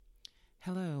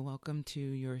Hello, welcome to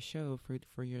your show, Fruit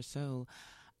for Your Soul.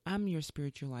 I'm your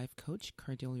spiritual life coach,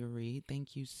 Cordelia Reed.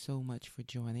 Thank you so much for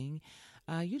joining.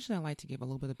 Usually, I like to give a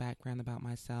little bit of background about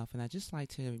myself, and I just like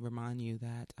to remind you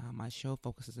that my show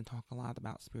focuses and talk a lot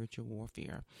about spiritual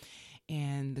warfare.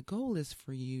 And the goal is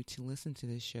for you to listen to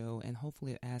this show, and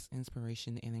hopefully, it adds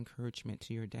inspiration and encouragement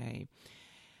to your day.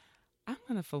 I'm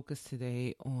going to focus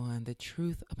today on the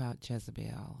truth about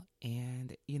Jezebel.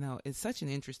 And, it's such an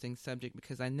interesting subject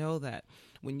because I know that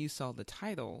when you saw the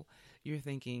title, you're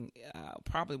thinking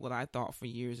probably what I thought for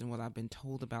years and what I've been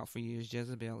told about for years.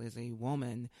 Jezebel is a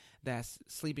woman that's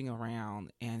sleeping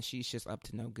around and she's just up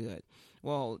to no good.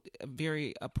 Well,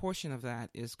 a portion of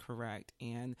that is correct.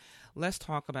 And let's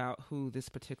talk about who this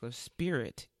particular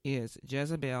spirit is.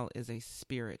 Jezebel is a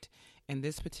spirit, and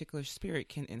this particular spirit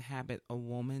can inhabit a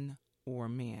woman or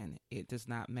man. It does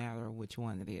not matter which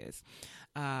one it is.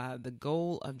 The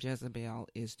goal of Jezebel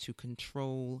is to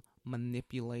control,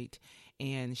 manipulate,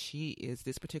 and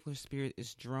this particular spirit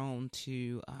is drawn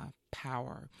to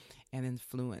power and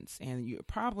influence. And you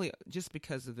probably, just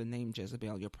because of the name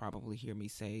Jezebel, you'll probably hear me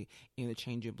say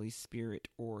interchangeably spirit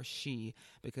or she,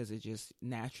 because it just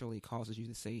naturally causes you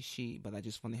to say she. But I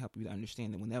just want to help you to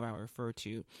understand that whenever I refer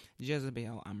to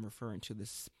Jezebel, I'm referring to the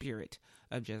spirit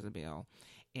of Jezebel.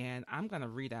 And I'm going to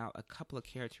read out a couple of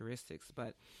characteristics.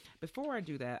 But before I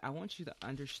do that, I want you to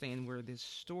understand where this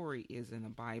story is in the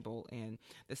Bible. And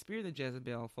the spirit of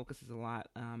Jezebel focuses a lot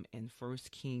in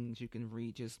First Kings. You can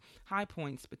read just high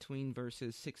points between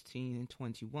verses 16 and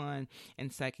 21.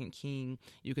 And Second King,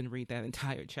 you can read that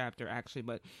entire chapter, actually.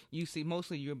 But you see,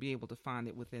 mostly you'll be able to find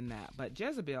it within that. But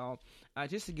Jezebel,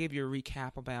 just to give you a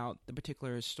recap about the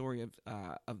particular story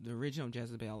of the original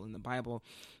Jezebel in the Bible,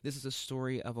 this is a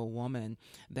story of a woman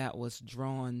that was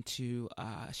drawn to,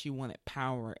 she wanted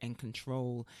power and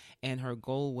control, and her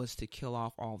goal was to kill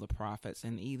off all the prophets.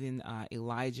 And even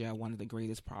Elijah, one of the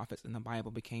greatest prophets in the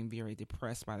Bible, became very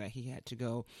depressed by that. He had to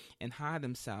go and hide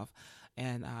himself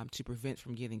and to prevent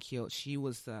from getting killed. She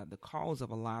was the cause of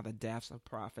a lot of deaths of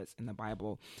prophets in the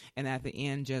Bible. And at the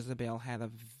end, Jezebel had a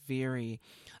very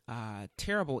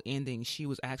terrible ending. She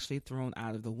was actually thrown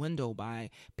out of the window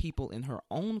by people in her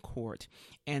own court.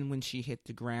 And when she hit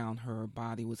the ground, her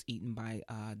body was eaten by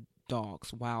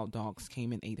dogs. Wild dogs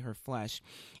came and ate her flesh.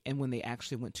 And when they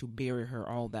actually went to bury her,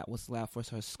 all that was left was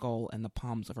her skull and the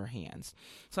palms of her hands.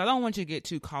 So I don't want you to get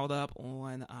too caught up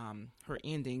on her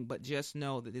ending, but just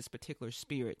know that this particular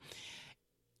spirit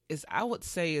is, I would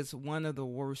say, is one of the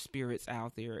worst spirits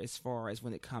out there as far as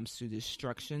when it comes to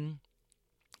destruction,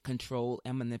 control,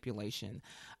 and manipulation.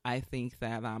 I think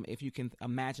that if you can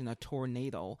imagine a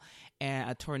tornado, and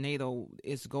a tornado,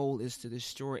 its goal is to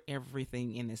destroy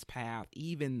everything in its path,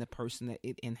 even the person that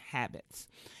it inhabits.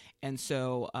 And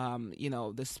so,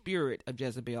 the spirit of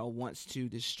Jezebel wants to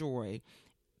destroy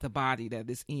the body that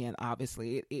is in.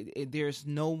 Obviously, there's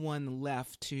no one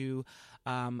left to,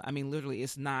 literally,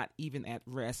 it's not even at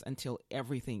rest until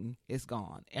everything is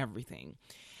gone. Everything.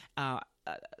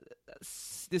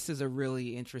 This is a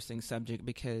really interesting subject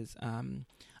because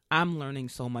I'm learning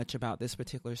so much about this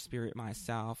particular spirit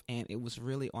myself, and it was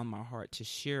really on my heart to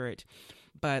share it.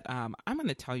 But I'm going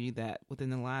to tell you that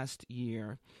within the last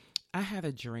year, I had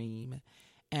a dream.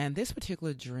 And this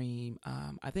particular dream,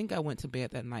 I think I went to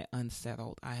bed that night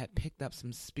unsettled. I had picked up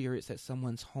some spirits at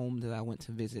someone's home that I went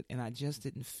to visit, and I just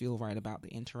didn't feel right about the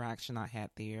interaction I had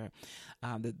there.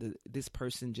 This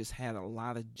person just had a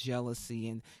lot of jealousy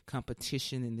and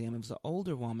competition in them. It was an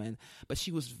older woman, but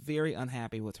she was very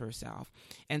unhappy with herself.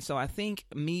 And so I think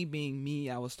me being me,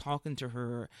 I was talking to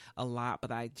her a lot,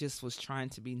 but I just was trying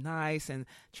to be nice and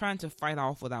trying to fight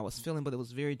off what I was feeling, but it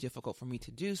was very difficult for me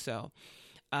to do so.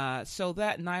 So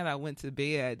that night I went to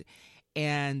bed,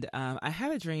 and I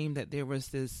had a dream that there was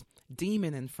this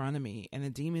demon in front of me, and the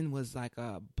demon was like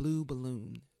a blue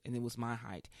balloon, and it was my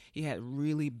height. He had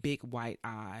really big white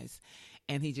eyes,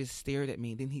 and he just stared at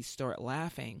me. Then he started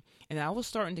laughing, and I was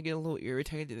starting to get a little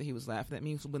irritated that he was laughing at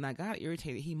me. So when I got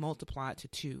irritated, he multiplied to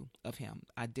 2 of him,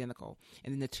 identical,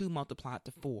 and then the 2 multiplied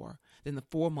to 4, then the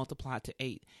 4 multiplied to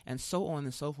 8, and so on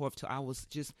and so forth, till I was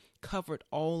just covered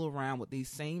all around with these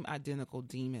same identical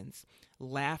demons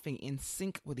laughing in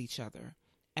sync with each other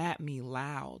at me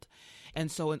loud. And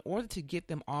so in order to get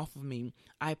them off of me,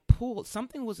 I pulled,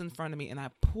 something was in front of me, and I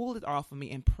pulled it off of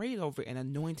me and prayed over it and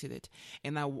anointed it.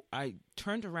 And I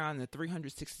turned around in a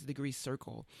 360-degree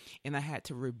circle, and I had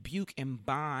to rebuke and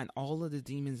bind all of the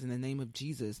demons in the name of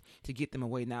Jesus to get them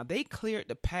away. Now, they cleared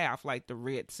the path like the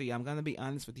Red Sea. I'm going to be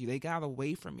honest with you. They got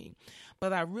away from me.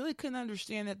 But I really couldn't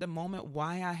understand at the moment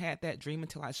why I had that dream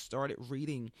until I started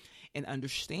reading and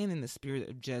understanding the spirit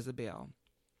of Jezebel.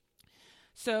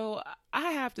 So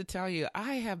I have to tell you,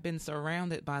 I have been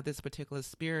surrounded by this particular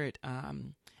spirit.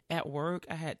 At work,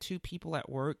 I had two people at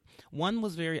work. One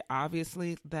was very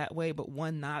obviously that way, but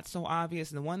one not so obvious.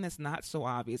 And the one that's not so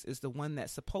obvious is the one that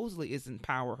supposedly is in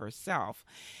power herself.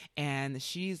 And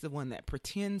she's the one that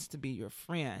pretends to be your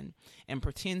friend and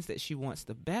pretends that she wants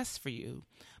the best for you.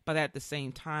 But at the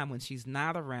same time, when she's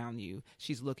not around you,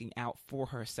 she's looking out for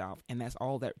herself. And that's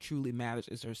all that truly matters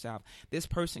is herself. This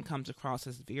person comes across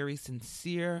as very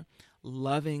sincere,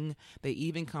 loving. They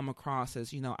even come across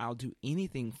as, I'll do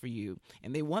anything for you.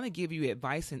 And they want to give you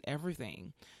advice and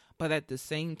everything. But at the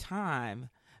same time,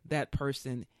 that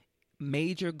person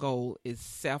major goal is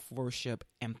self-worship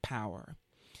and power.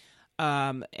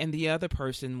 And the other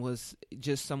person was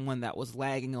just someone that was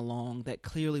lagging along, that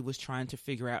clearly was trying to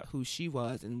figure out who she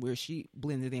was and where she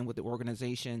blended in with the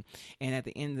organization. And at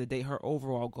the end of the day, her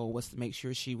overall goal was to make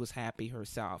sure she was happy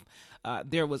herself.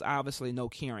 There was obviously no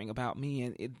caring about me,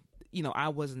 and I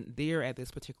wasn't there at this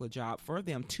particular job for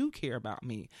them to care about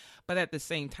me. But at the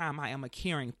same time, I am a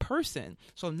caring person.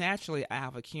 So naturally, I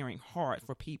have a caring heart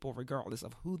for people regardless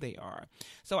of who they are.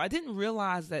 So I didn't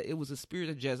realize that it was the spirit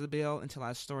of Jezebel until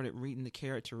I started reading the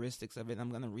characteristics of it. I'm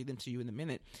going to read them to you in a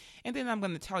minute. And then I'm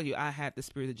going to tell you I had the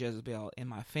spirit of Jezebel in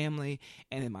my family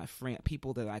and in my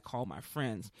people that I call my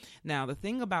friends. Now, the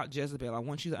thing about Jezebel, I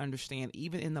want you to understand,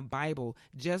 even in the Bible,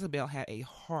 Jezebel had a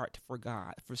heart for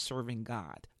God, for serving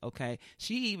God. Okay,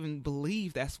 she even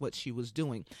believed that's what she was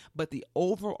doing. But the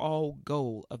overall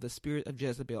goal of the spirit of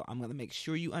Jezebel, I'm going to make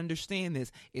sure you understand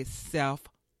this, is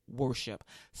self-worship.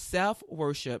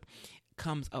 Self-worship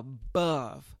comes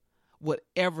above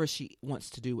whatever she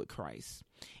wants to do with Christ.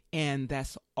 And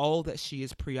that's all that she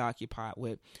is preoccupied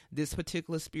with. This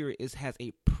particular spirit has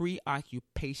a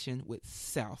preoccupation with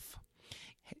self.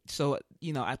 So,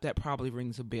 that probably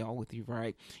rings a bell with you,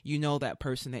 right? That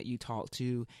person that you talk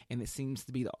to, and it seems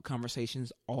to be the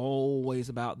conversation's always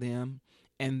about them.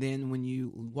 And then when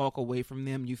you walk away from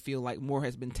them, you feel like more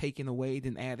has been taken away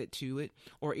than added to it.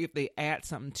 Or if they add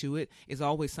something to it, it's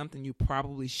always something you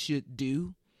probably should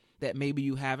do that maybe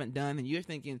you haven't done. And you're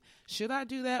thinking, should I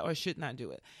do that or shouldn't I do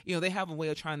it? They have a way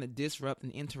of trying to disrupt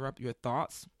and interrupt your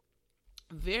thoughts.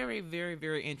 Very, very,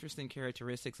 very interesting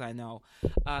characteristics, I know.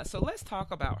 So let's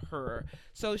talk about her.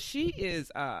 So she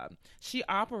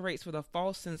operates with a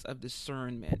false sense of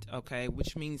discernment, okay,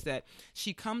 which means that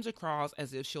she comes across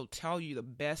as if she'll tell you the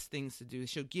best things to do.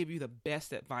 She'll give you the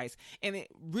best advice, and it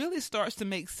really starts to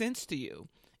make sense to you.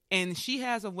 And she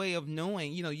has a way of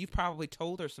knowing, you've probably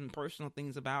told her some personal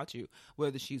things about you,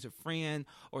 whether she's a friend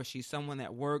or she's someone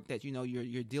at work that,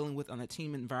 you're dealing with on a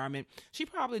team environment. She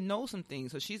probably knows some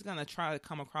things. So she's going to try to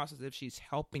come across as if she's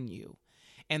helping you.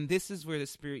 And this is where the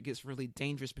spirit gets really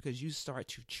dangerous, because you start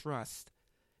to trust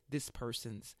this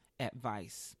person's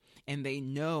advice. And they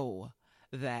know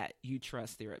that you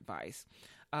trust their advice.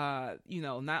 Not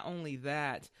only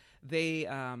that,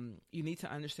 you need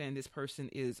to understand this person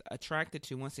is attracted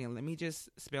to, once again, let me just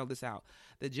spell this out.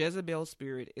 The Jezebel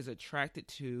spirit is attracted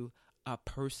to a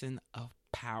person of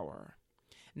power.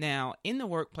 Now, in the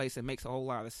workplace, it makes a whole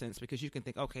lot of sense, because you can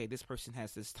think, okay, this person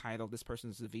has this title, this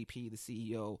person's the VP, the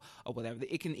CEO, or whatever.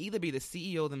 It can either be the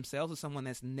CEO themselves or someone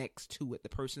that's next to it, the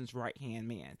person's right-hand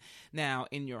man. Now,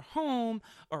 in your home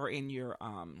or in your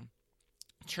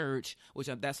church, which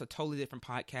that's a totally different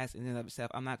podcast in and of itself.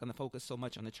 I'm not going to focus so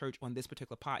much on the church on this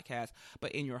particular podcast,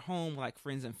 but in your home, like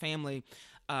friends and family,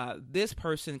 this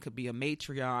person could be a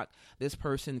matriarch. This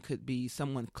person could be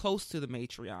someone close to the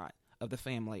matriarch of the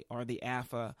family, or the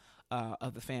alpha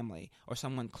of the family, or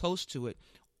someone close to it.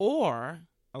 Or,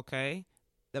 okay,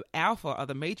 the alpha or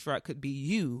the matriarch could be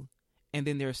you, and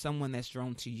then there's someone that's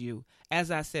drawn to you.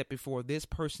 As I said before, this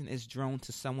person is drawn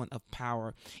to someone of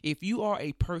power. If you are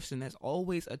a person that's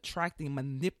always attracting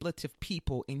manipulative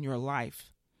people in your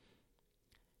life,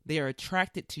 they are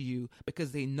attracted to you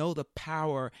because they know the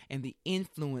power and the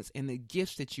influence and the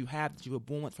gifts that you have, that you were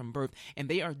born with from birth. And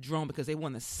they are drawn because they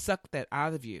want to suck that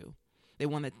out of you. They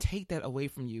want to take that away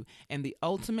from you. And the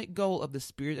ultimate goal of the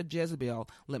spirit of Jezebel,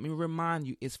 let me remind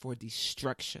you, is for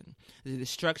destruction. The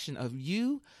destruction of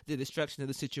you, the destruction of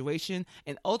the situation,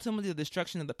 and ultimately the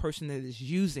destruction of the person that is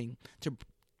using to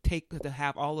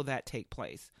have all of that take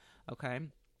place. Okay?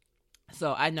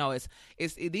 So I know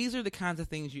these are the kinds of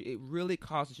things it really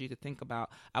causes you to think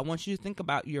about. I want you to think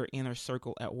about your inner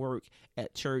circle at work,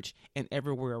 at church, and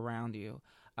everywhere around you.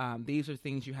 These are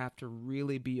things you have to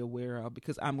really be aware of,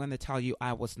 because I'm going to tell you,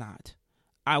 I was not.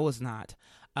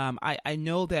 I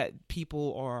know that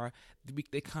people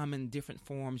they come in different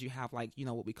forms. You have, like,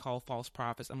 what we call false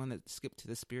prophets. I'm going to skip to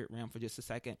the spirit realm for just a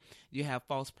second. You have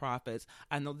false prophets.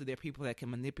 I know that there are people that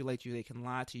can manipulate you. They can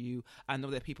lie to you. I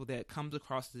know that people that comes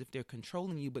across as if they're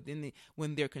controlling you, but then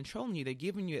when they're controlling you, they're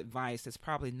giving you advice that's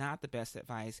probably not the best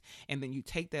advice. And then you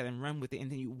take that and run with it.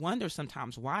 And then you wonder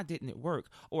sometimes, why didn't it work?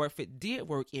 Or if it did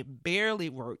work, it barely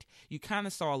worked. You kind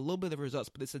of saw a little bit of results,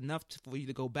 but it's enough for you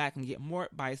to go back and get more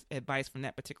advice from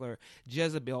that particular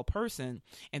Jezebel person.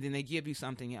 And then they give you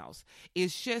something else.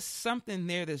 It's just something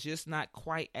there that's just not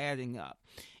quite adding up.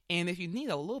 And if you need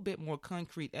a little bit more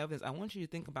concrete evidence, I want you to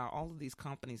think about all of these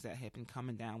companies that have been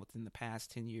coming down within the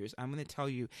past 10 years. I'm going to tell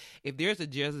you, if there's a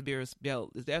Jezebel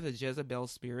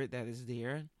spirit that is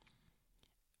there,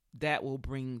 that will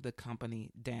bring the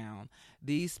company down.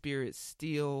 These spirits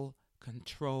steal,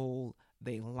 control,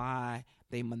 they lie,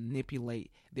 they manipulate,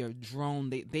 they're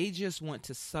drone. They just want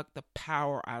to suck the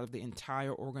power out of the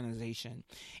entire organization.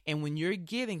 And when you're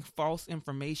getting false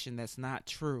information that's not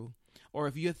true, or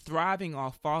if you're thriving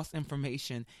off false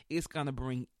information, it's going to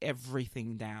bring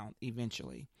everything down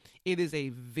eventually. It is a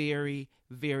very,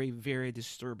 very, very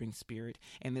disturbing spirit,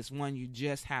 and it's one you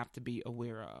just have to be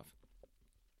aware of.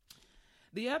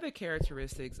 The other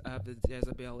characteristics of the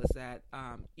Jezebel is that,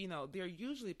 they're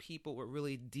usually people with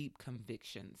really deep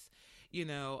convictions.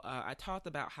 I talked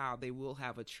about how they will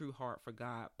have a true heart for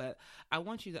God, but I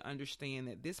want you to understand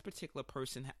that this particular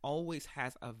person always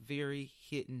has a very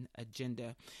hidden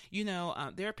agenda.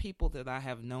 There are people that I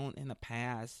have known in the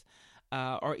past,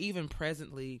 or even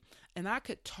presently, and I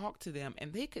could talk to them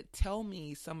and they could tell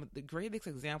me some of the greatest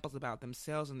examples about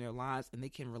themselves and their lives, and they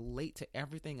can relate to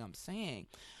everything I'm saying.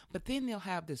 But then they'll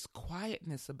have this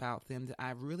quietness about them that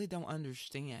I really don't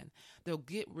understand. They'll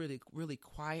get really, really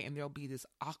quiet, and there'll be this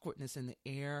awkwardness in the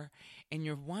air, and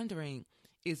you're wondering,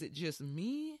 is it just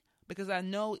me? Because I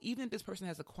know even if this person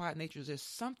has a quiet nature, there's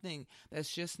something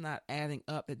that's just not adding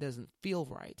up, that doesn't feel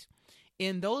right.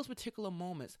 In those particular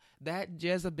moments, that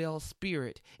Jezebel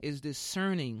spirit is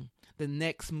discerning the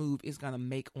next move is going to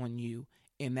make on you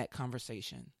in that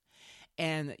conversation.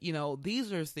 And,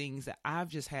 these are things that I've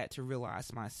just had to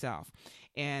realize myself.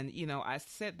 And, I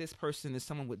said this person is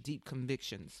someone with deep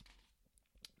convictions.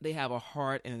 They have a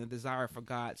heart and a desire for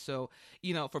God. So,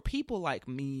 for people like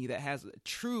me that has a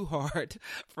true heart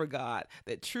for God,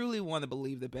 that truly want to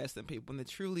believe the best in people, and that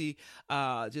truly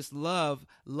just love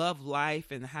life,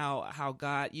 and how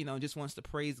God, just wants to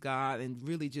praise God and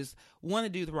really just want to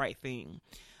do the right thing.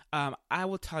 I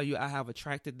will tell you, I have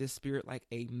attracted this spirit like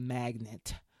a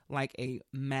magnet.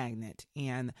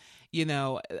 And,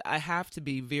 I have to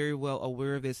be very well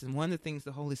aware of this. And one of the things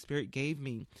the Holy Spirit gave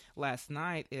me last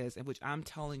night is, in which I'm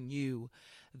telling you,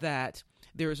 that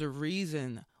there's a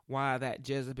reason why that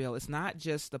Jezebel, it's not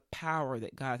just the power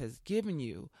that God has given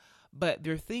you, but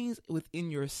there are things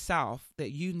within yourself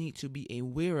that you need to be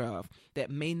aware of that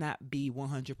may not be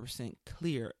 100%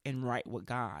 clear and right with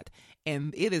God.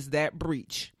 And it is that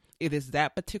breach. It is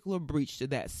that particular breach that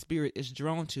that spirit is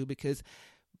drawn to, because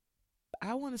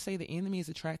I want to say the enemy is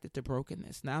attracted to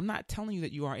brokenness. Now, I'm not telling you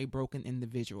that you are a broken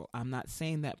individual. I'm not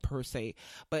saying that per se.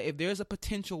 But if there's a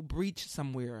potential breach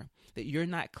somewhere that you're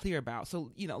not clear about. So,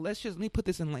 let me put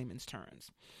this in layman's terms.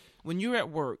 When you're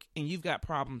at work and you've got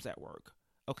problems at work,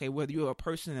 okay, whether you're a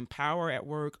person in power at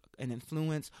work, an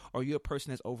influence, or you're a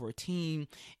person that's over a team,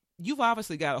 you've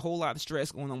obviously got a whole lot of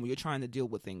stress going on when you're trying to deal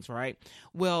with things, right?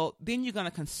 Well, then you're going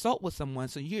to consult with someone.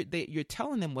 So you're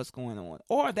telling them what's going on.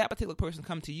 Or that particular person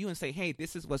come to you and say, hey,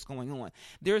 this is what's going on.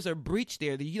 There's a breach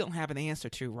there that you don't have an answer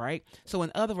to, right? So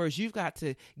in other words, you've got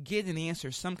to get an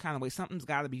answer some kind of way. Something's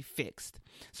got to be fixed.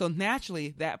 So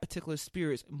naturally, that particular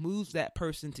spirit moves that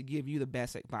person to give you the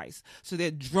best advice. So they're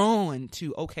drawn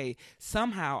to, okay,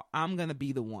 somehow I'm going to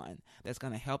be the one that's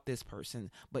going to help this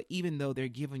person. But even though they're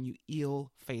giving you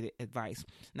ill-fated advice.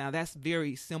 Now, that's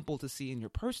very simple to see in your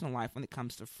personal life when it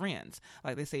comes to friends.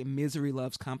 Like they say, misery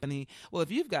loves company. Well, if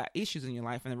you've got issues in your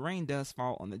life, and the rain does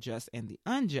fall on the just and the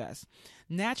unjust,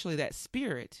 naturally that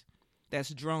spirit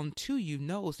that's drawn to you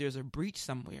knows there's a breach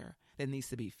somewhere that needs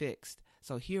to be fixed.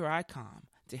 So here I come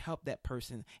to help that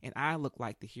person, and I look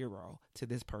like the hero to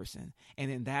this person.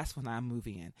 And then that's when I move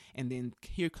in. And then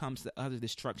here comes the other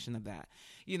destruction of that.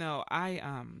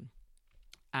 I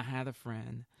had a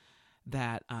friend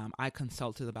that I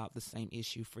consulted about the same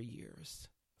issue for years.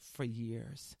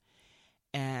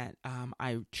 And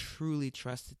I truly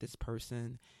trusted this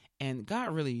person. And God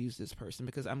really used this person,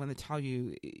 because I'm going to tell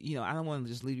you, I don't want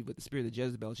to just leave you with the spirit of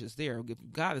Jezebel just there. If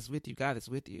God is with you, God is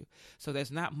with you. So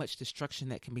there's not much destruction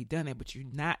that can be done there, but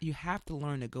you have to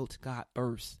learn to go to God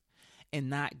first and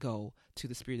not go to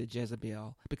the spirit of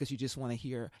Jezebel because you just want to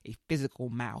hear a physical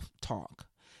mouth talk.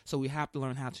 So we have to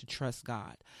learn how to trust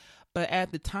God. But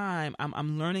at the time,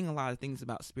 I'm learning a lot of things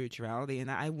about spirituality, and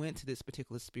I went to this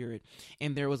particular spirit,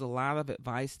 and there was a lot of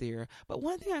advice there. But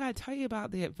one thing I got to tell you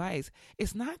about the advice,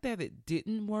 it's not that it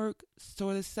didn't work.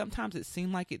 Sort of, sometimes it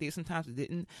seemed like it did, sometimes it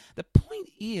didn't. The point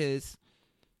is,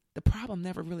 the problem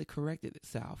never really corrected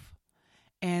itself.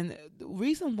 And the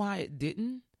reason why it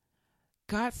didn't,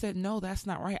 God said, no, that's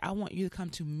not right. I want you to come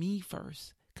to me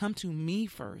first. Come to me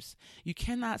first. You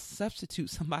cannot substitute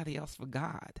somebody else for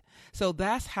God. So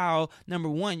that's how, number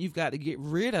one, you've got to get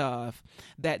rid of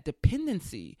that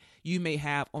dependency you may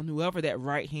have on whoever that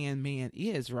right-hand man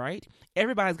is, right?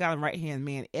 Everybody's got a right-hand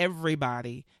man.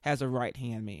 Everybody has a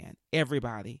right-hand man.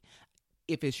 Everybody.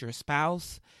 If it's your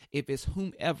spouse, if it's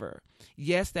whomever,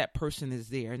 yes, that person is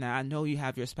there. Now, I know you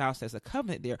have your spouse as a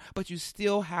covenant there, but you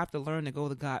still have to learn to go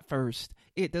to God first.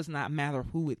 It does not matter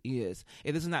who it is.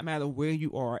 It does not matter where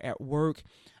you are, at work,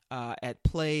 at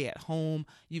play, at home.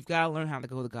 You've got to learn how to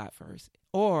go to God first.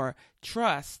 Or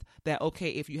trust that, okay,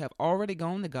 if you have already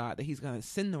gone to God, that he's going to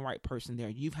send the right person there.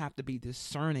 You have to be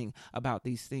discerning about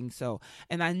these things. So,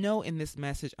 and I know in this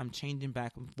message, I'm changing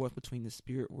back and forth between the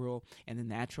spirit world and the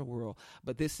natural world,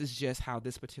 but this is just how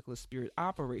this particular spirit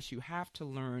operates. You have to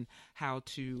learn how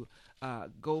to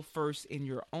go first in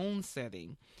your own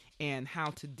setting and how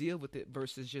to deal with it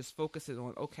versus just focusing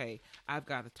on, okay, I've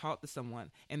got to talk to someone,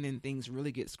 and then things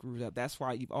really get screwed up. That's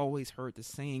why you've always heard the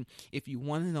saying, if you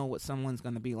want to know what someone's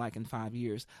going to be like in 5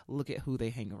 years, look at who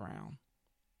they hang around,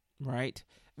 right?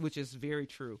 Which is very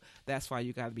true. That's why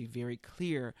you got to be very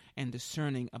clear and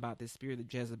discerning about the spirit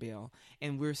of Jezebel.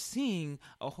 And we're seeing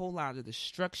a whole lot of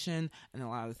destruction and a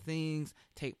lot of things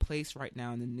take place right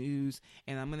now in the news.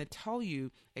 And I'm going to tell you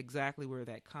exactly where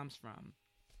that comes from.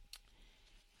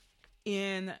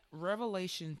 In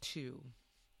Revelation 2,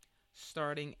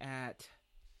 starting at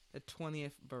the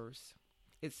 20th verse,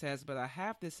 it says, "But I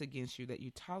have this against you, that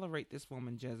you tolerate this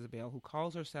woman Jezebel, who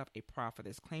calls herself a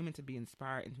prophetess, claiming to be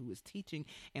inspired, and who is teaching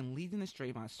and leading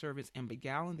astray my servants and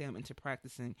beguiling them into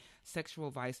practicing sexual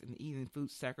vice and eating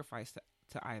food sacrificed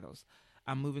to idols."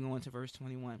 I'm moving on to verse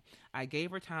 21. "I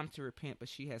gave her time to repent, but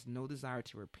she has no desire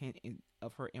to repent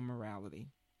of her immorality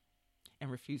and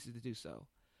refuses to do so."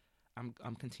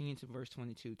 I'm continuing to verse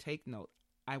 22. "Take note,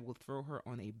 I will throw her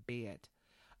on a bed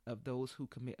of those who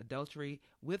commit adultery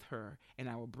with her, and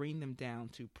I will bring them down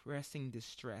to pressing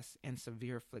distress and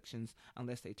severe afflictions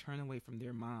unless they turn away from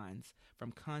their minds,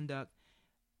 from conduct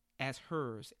as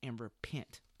hers, and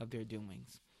repent of their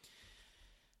doings."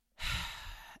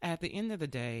 At the end of the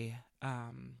day,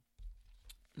 let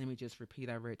me just repeat.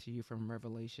 I read to you from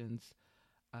Revelations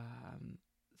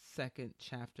 2nd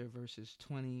chapter, verses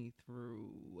 20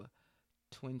 through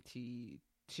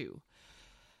 22.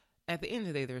 At the end of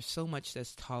the day, there's so much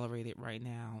that's tolerated right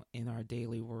now in our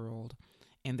daily world,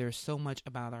 and there's so much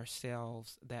about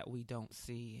ourselves that we don't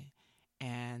see.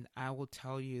 And I will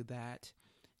tell you that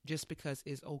just because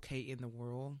it's okay in the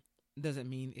world doesn't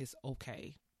mean it's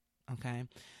okay. Okay?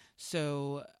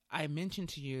 So I mentioned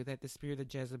to you that the spirit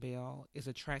of Jezebel is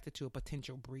attracted to a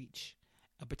potential breach,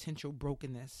 a potential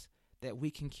brokenness that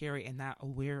we can carry and not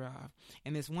aware of.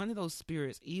 And it's one of those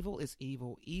spirits. Evil is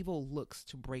evil. Evil looks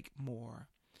to break more.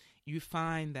 You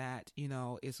find that,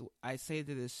 I say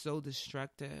that it's so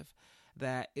destructive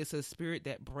that it's a spirit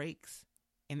that breaks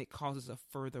and it causes a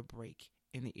further break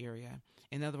in the area.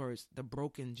 In other words, the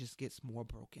broken just gets more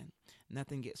broken.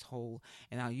 Nothing gets whole.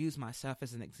 And I'll use myself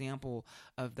as an example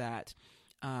of that.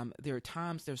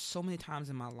 There's so many times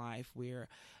in my life where,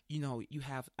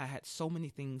 I had so many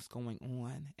things going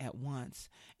on at once,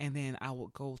 and then I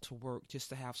would go to work just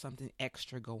to have something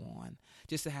extra go on,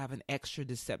 just to have an extra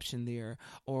deception there,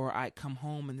 or I'd come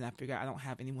home and then I figure I don't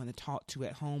have anyone to talk to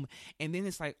at home, and then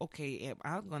it's like, okay, am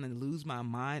I going to lose my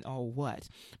mind or what?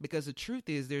 Because the truth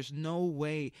is, there's no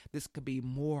way this could be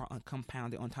more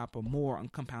compounded on top of more,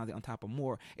 compounded on top of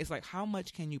more. It's like, how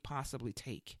much can you possibly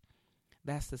take?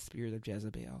 That's the spirit of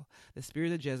Jezebel. The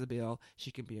spirit of Jezebel,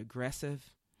 she can be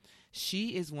aggressive.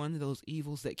 She is one of those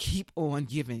evils that keep on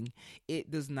giving. It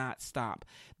does not stop.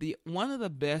 One of the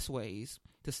best ways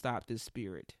to stop this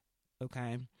spirit,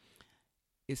 okay,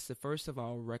 is to first of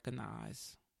all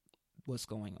recognize what's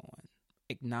going on.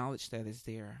 Acknowledge that it's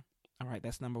there. All right,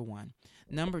 that's number one.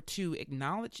 Number two,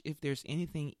 acknowledge if there's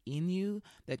anything in you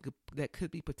that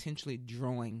could be potentially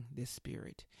drawing this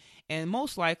spirit. And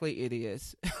most likely it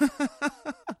is.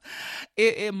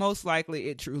 It most likely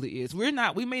it truly is. We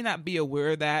may not be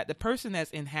aware of that. The person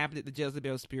that's inhabited the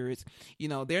Jezebel spirits,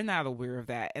 they're not aware of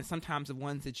that. And sometimes the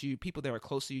ones that people that are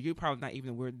close to you, you're probably not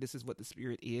even aware this is what the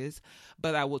spirit is.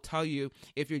 But I will tell you,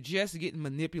 if you're just getting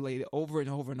manipulated over and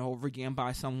over and over again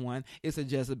by someone, it's a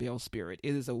Jezebel spirit.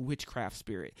 It is a witchcraft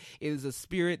spirit. It is a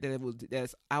spirit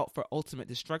that's out for ultimate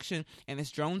destruction, and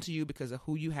it's drawn to you because of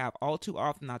who you have. All too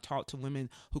often I talk to women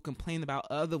who complain about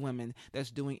other women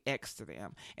that's doing X to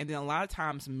them. And then a lot of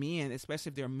times men,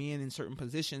 especially if they're men in certain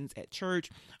positions at church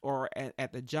or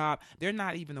at the job, they're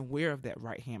not even aware of that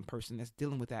right-hand person that's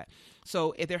dealing with that.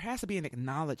 So there has to be an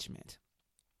acknowledgement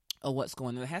of what's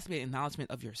going on. There has to be an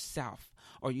acknowledgement of yourself.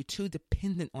 Are you too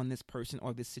dependent on this person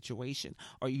or this situation?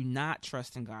 Are you not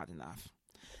trusting God enough?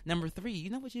 Number 3, you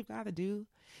know what you've got to do?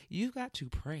 You've got to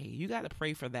pray. You got to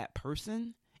pray for that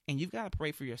person, and you've got to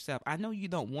pray for yourself. I know you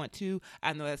don't want to.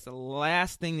 I know that's the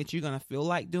last thing that you're going to feel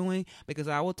like doing, because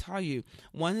I will tell you,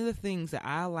 one of the things that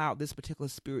I allowed this particular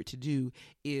spirit to do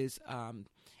is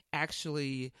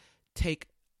actually take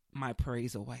my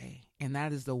praise away. And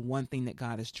that is the one thing that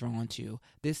God is drawn to.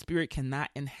 This spirit cannot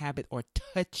inhabit or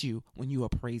touch you when you are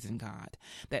praising God.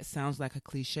 That sounds like a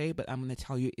cliche, but I'm going to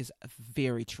tell you it's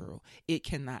very true. It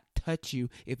cannot touch you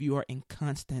if you are in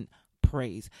constant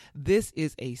praise. This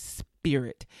is a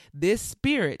spirit. This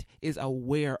spirit is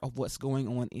aware of what's going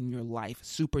on in your life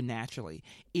supernaturally.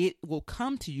 It will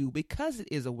come to you because it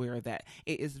is aware of that.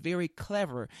 It is very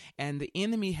clever, and the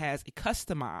enemy has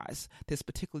customized this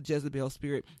particular Jezebel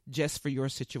spirit just for your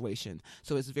situation.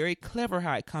 So it's very clever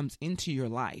how it comes into your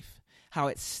life, how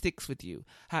it sticks with you,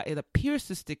 how it appears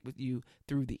to stick with you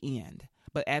through the end.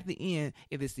 But at the end,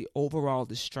 it is the overall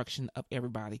destruction of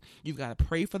everybody. You've got to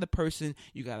pray for the person.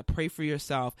 You got to pray for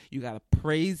yourself. You got to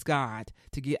praise God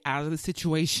to get out of the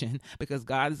situation, because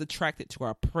God is attracted to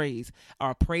our praise.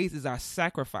 Our praise is our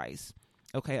sacrifice.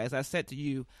 Okay, as I said to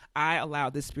you, I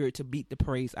allowed this spirit to beat the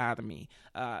praise out of me.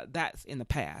 That's in the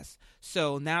past.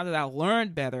 So now that I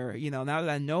learned better, now that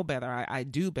I know better, I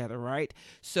do better, right?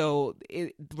 So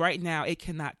right now, it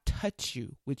cannot touch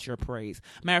you with your praise.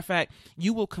 Matter of fact,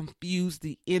 you will confuse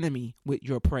the enemy with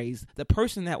your praise. The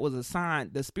person that was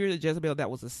assigned, the spirit of Jezebel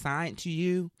that was assigned to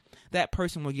you, that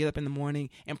person will get up in the morning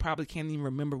and probably can't even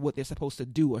remember what they're supposed to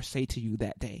do or say to you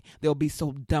that day. They'll be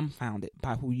so dumbfounded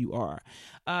by who you are.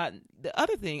 The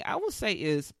other thing I will say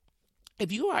is,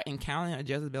 if you are encountering a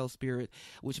Jezebel spirit,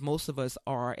 which most of us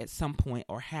are at some point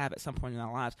or have at some point in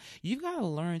our lives, you've got to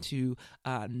learn to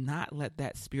not let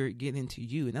that spirit get into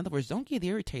you. In other words, don't get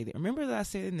irritated. Remember that I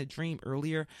said in the dream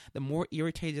earlier, the more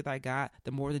irritated I got,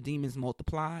 the more the demons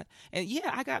multiplied. And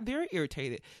yeah, I got very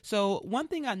irritated. So one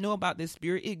thing I know about this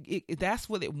spirit, that's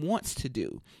what it wants to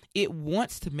do. It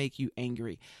wants to make you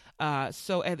angry.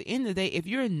 So at the end of the day, if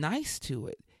you're nice to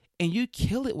it, and you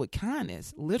kill it with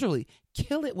kindness, literally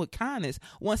kill it with kindness,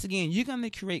 once again, you're going to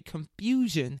create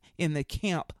confusion in the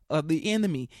camp of the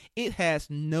enemy. It has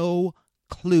no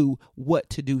clue what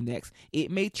to do next.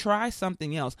 It may try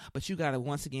something else, but you got to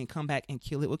once again come back and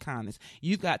kill it with kindness.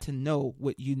 You've got to know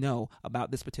what you know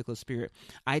about this particular spirit.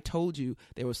 I told you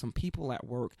there were some people at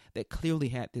work that clearly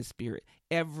had this spirit.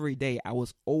 Every day I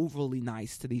was overly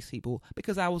nice to these people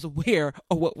because I was aware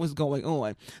of what was going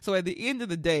on. So at the end of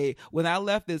the day, when I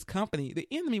left this company, the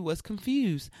enemy was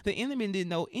confused. The enemy didn't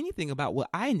know anything about what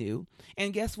I knew.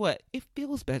 And guess what? It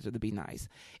feels better to be nice.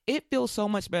 It feels so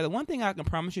much better. One thing I can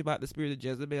promise you about the spirit of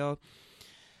Jezebel,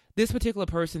 this particular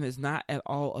person is not at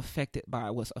all affected by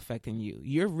what's affecting you.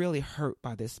 You're really hurt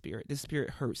by this spirit. This spirit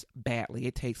hurts badly.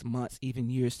 It takes months, even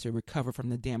years to recover from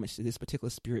the damage that this particular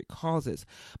spirit causes.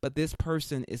 But this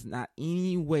person is not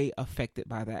any way affected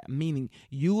by that, meaning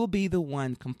you will be the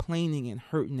one complaining and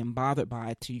hurting and bothered by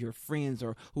it to your friends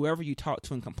or whoever you talk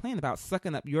to and complain about,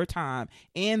 sucking up your time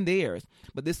and theirs.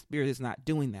 But this spirit is not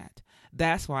doing that.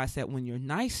 That's why I said when you're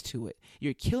nice to it,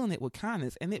 you're killing it with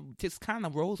kindness, and it just kind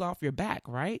of rolls off your back,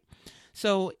 right?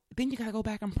 So then you got to go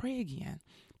back and pray again.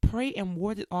 Pray and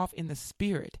ward it off in the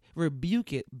spirit.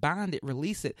 Rebuke it, bind it,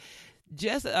 release it.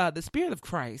 Just the spirit of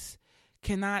Christ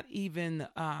cannot even,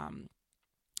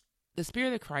 the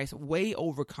spirit of Christ way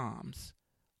overcomes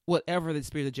whatever the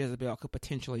spirit of Jezebel could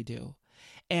potentially do.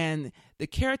 And the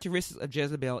characteristics of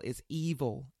Jezebel is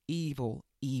evil, evil,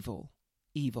 evil,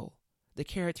 evil. The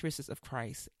characteristics of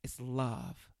Christ is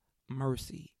love,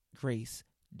 mercy, grace,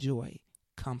 joy,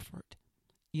 comfort.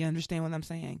 You understand what I'm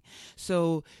saying?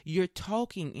 So you're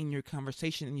talking in your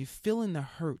conversation and you're feeling the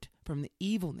hurt from the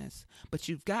evilness, but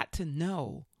you've got to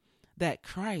know that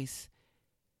Christ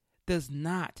does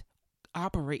not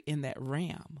operate in that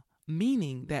realm,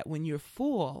 meaning that when you're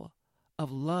full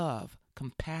of love,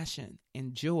 compassion,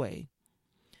 and joy,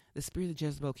 The spirit of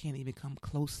Jezebel can't even come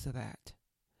close to that.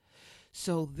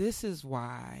 So this is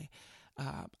why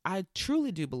I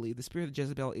truly do believe the spirit of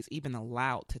Jezebel is even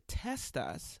allowed to test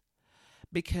us,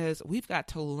 because we've got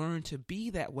to learn to be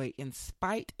that way in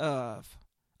spite of,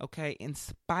 in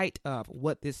spite of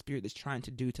what this spirit is trying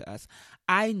to do to us.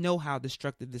 I know how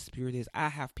destructive this spirit is. I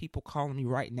have people calling me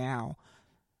right now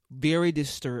very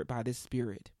disturbed by this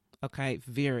spirit. Okay,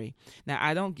 very. Now,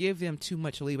 I don't give them too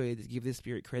much leeway to give this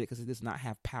spirit credit because it does not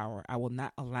have power. I will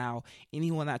not allow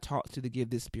anyone I talk to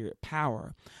give this spirit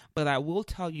power. But I will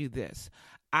tell you this.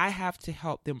 I have to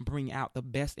help them bring out the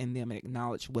best in them and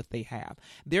acknowledge what they have.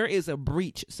 There is a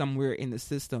breach somewhere in the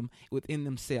system within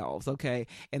themselves, okay?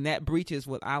 And that breach is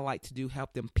what I like to do,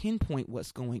 help them pinpoint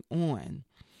what's going on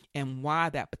and why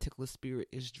that particular spirit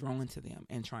is drawn to them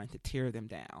and trying to tear them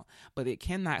down. But it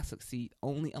cannot succeed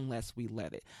only unless we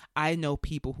let it. I know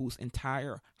people whose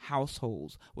entire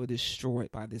households were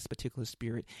destroyed by this particular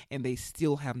spirit, and they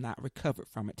still have not recovered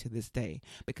from it to this day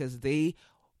because they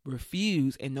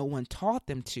refuse, and no one taught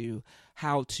them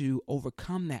how to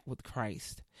overcome that with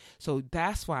Christ. So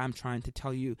that's why I'm trying to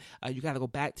tell you, you got to go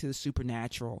back to the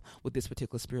supernatural with this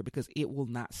particular spirit, because it will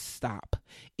not stop.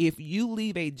 If you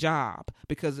leave a job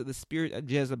because of the spirit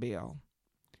of Jezebel,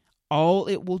 all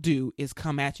it will do is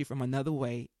come at you from another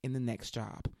way in the next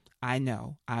job. I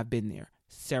know, I've been there.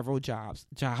 Several jobs,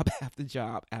 job after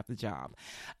job after job.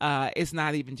 It's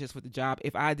not even just with the job.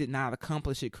 If I did not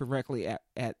accomplish it correctly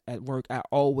at work, I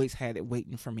always had it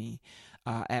waiting for me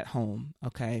at home.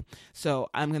 Okay. So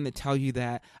I'm going to tell you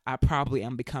that I probably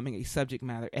am becoming a subject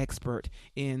matter expert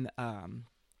in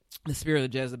the spirit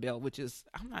of Jezebel, which is,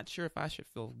 I'm not sure if I should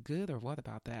feel good or what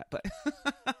about that, but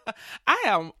I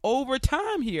am over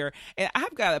time here, and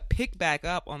I've got to pick back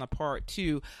up on a part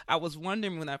 2. I was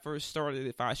wondering when I first started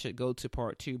if I should go to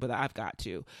part 2, but I've got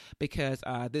to, because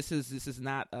this is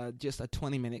not just a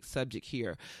 20-minute subject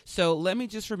here. So let me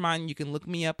just remind you can look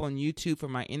me up on YouTube for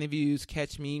my interviews.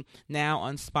 Catch me now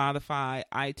on Spotify,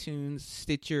 iTunes,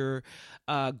 Stitcher,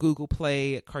 Google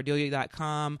Play, at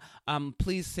Cardelia.com.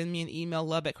 Please send me an email,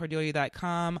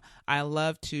 love@Cardelia.com. I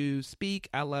love to speak.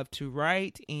 I love to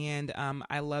write. And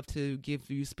I love to give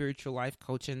you spiritual life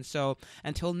coaching. So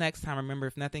until next time, remember,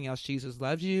 if nothing else, Jesus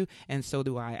loves you. And so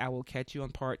do I. I will catch you on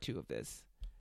part 2 of this.